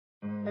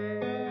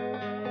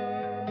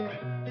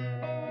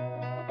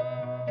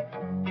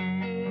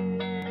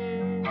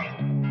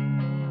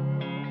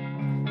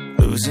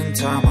Losing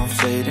time, I'm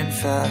fading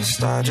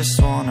fast. I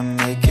just wanna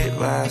make it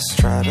last.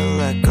 Try to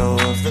let go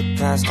of the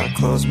past. I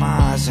close my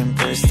eyes,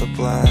 embrace the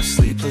blast.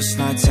 Sleepless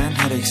nights and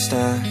headaches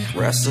stack.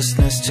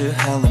 Restlessness to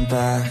hell and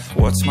back.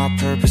 What's my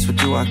purpose? What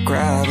do I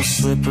grab? A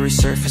slippery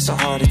surface, a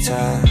heart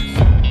attack.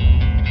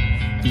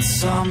 And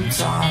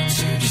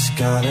sometimes you just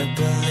gotta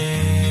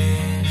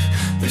believe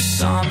there's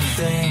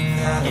something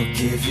that'll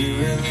give you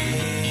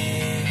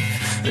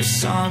relief. There's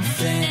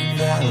something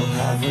that'll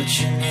have what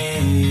you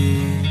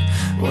need.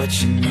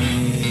 What you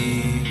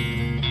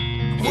need.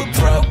 We're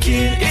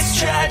broken, it's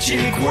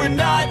tragic. We're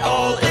not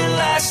all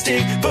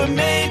elastic, but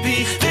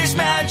maybe there's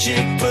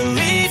magic.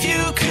 Believe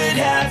you could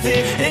have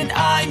it. And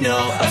I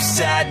know of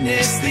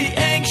sadness, the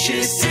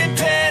anxious and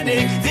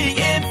panic, the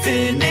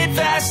infinite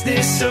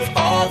vastness of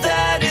all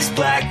that is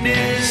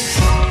blackness.